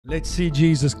Let's see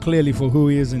Jesus clearly for who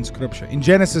he is in Scripture. In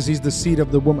Genesis, he's the seed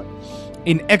of the woman.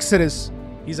 In Exodus,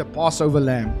 he's a Passover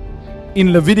lamb.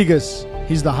 In Leviticus,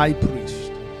 he's the high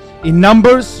priest. In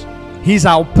Numbers, he's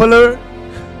our pillar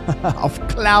of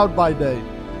cloud by day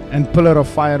and pillar of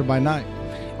fire by night.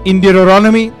 In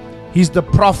Deuteronomy, he's the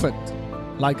prophet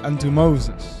like unto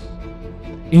Moses.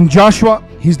 In Joshua,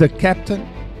 he's the captain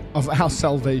of our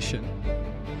salvation.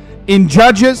 In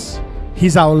Judges,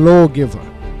 he's our lawgiver.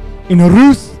 In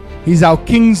Ruth, he's our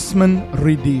kinsman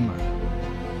redeemer.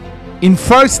 In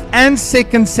 1st and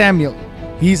 2nd Samuel,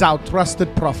 he's our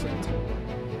trusted prophet.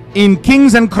 In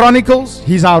Kings and Chronicles,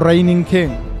 he's our reigning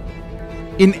king.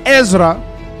 In Ezra,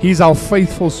 he's our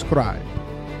faithful scribe.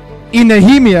 In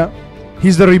Nehemiah,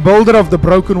 he's the rebuilder of the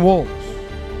broken walls.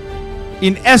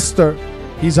 In Esther,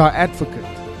 he's our advocate.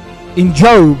 In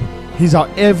Job, he's our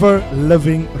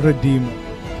ever-living redeemer.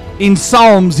 In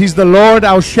Psalms, he's the Lord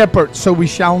our shepherd, so we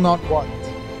shall not want.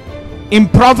 In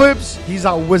Proverbs, he's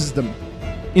our wisdom.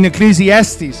 In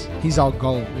Ecclesiastes, he's our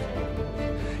gold.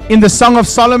 In the Song of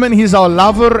Solomon, he's our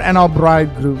lover and our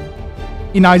bridegroom.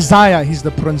 In Isaiah, he's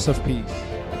the Prince of Peace.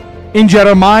 In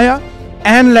Jeremiah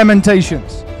and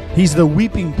Lamentations, he's the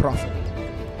weeping prophet.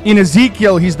 In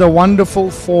Ezekiel, he's the wonderful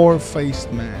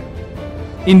four-faced man.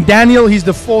 In Daniel, he's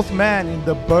the fourth man in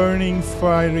the burning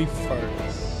fiery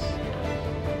furnace.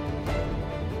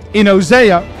 In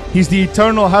Hosea, he's the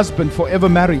eternal husband forever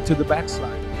married to the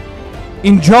backslider.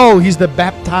 In Joel, he's the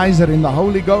baptizer in the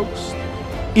Holy Ghost.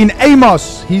 In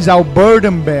Amos, he's our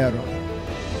burden bearer.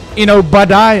 In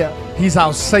Obadiah, he's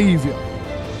our savior.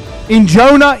 In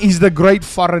Jonah, he's the great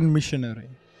foreign missionary.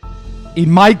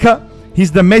 In Micah,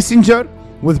 he's the messenger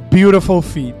with beautiful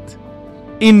feet.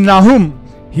 In Nahum,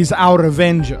 he's our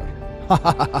avenger.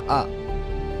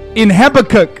 In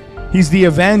Habakkuk, he's the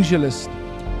evangelist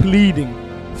pleading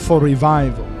for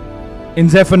revival. In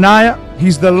Zephaniah,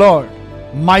 he's the Lord,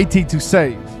 mighty to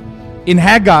save. In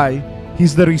Haggai,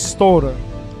 he's the restorer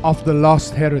of the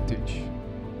lost heritage.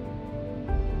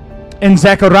 In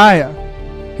Zechariah,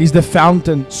 he's the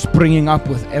fountain springing up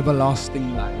with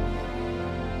everlasting life.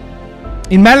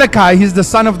 In Malachi, he's the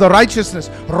son of the righteousness,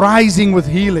 rising with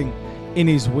healing in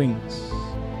his wings.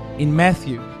 In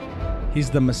Matthew, he's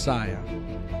the Messiah.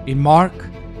 In Mark,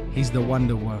 he's the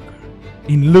wonder worker.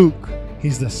 In Luke,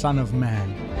 he's the Son of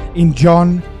Man. In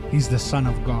John, he's the Son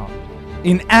of God.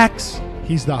 In Acts,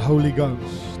 he's the Holy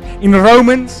Ghost. In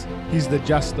Romans, he's the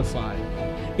justified.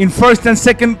 In 1st and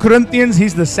 2nd Corinthians,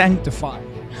 he's the sanctified.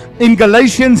 In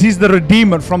Galatians, he's the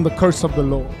redeemer from the curse of the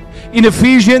law. In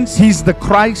Ephesians, he's the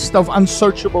Christ of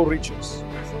unsearchable riches.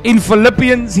 In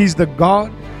Philippians, he's the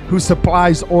God who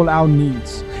supplies all our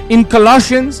needs. In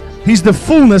Colossians, he's the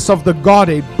fullness of the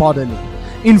Godhead bodily.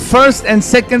 In 1st and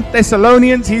 2nd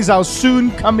Thessalonians, he's our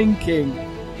soon coming King.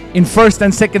 In 1st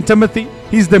and 2nd Timothy,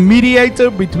 he's the mediator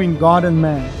between God and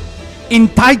man. In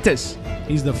Titus,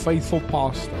 he's the faithful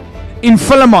pastor. In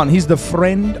Philemon, he's the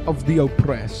friend of the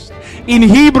oppressed. In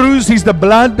Hebrews, he's the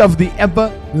blood of the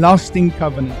everlasting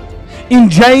covenant. In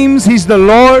James, he's the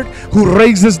Lord who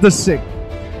raises the sick.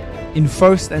 In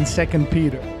 1st and 2nd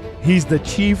Peter, he's the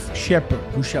chief shepherd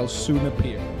who shall soon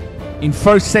appear. In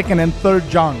 1st, 2nd, and 3rd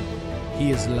John,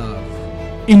 he is love.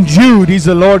 In Jude, he's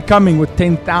the Lord coming with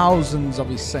 10,000s of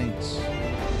his saints.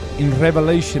 In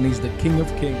Revelation, he's the King of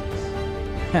Kings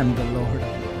and the Lord of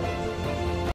Lords.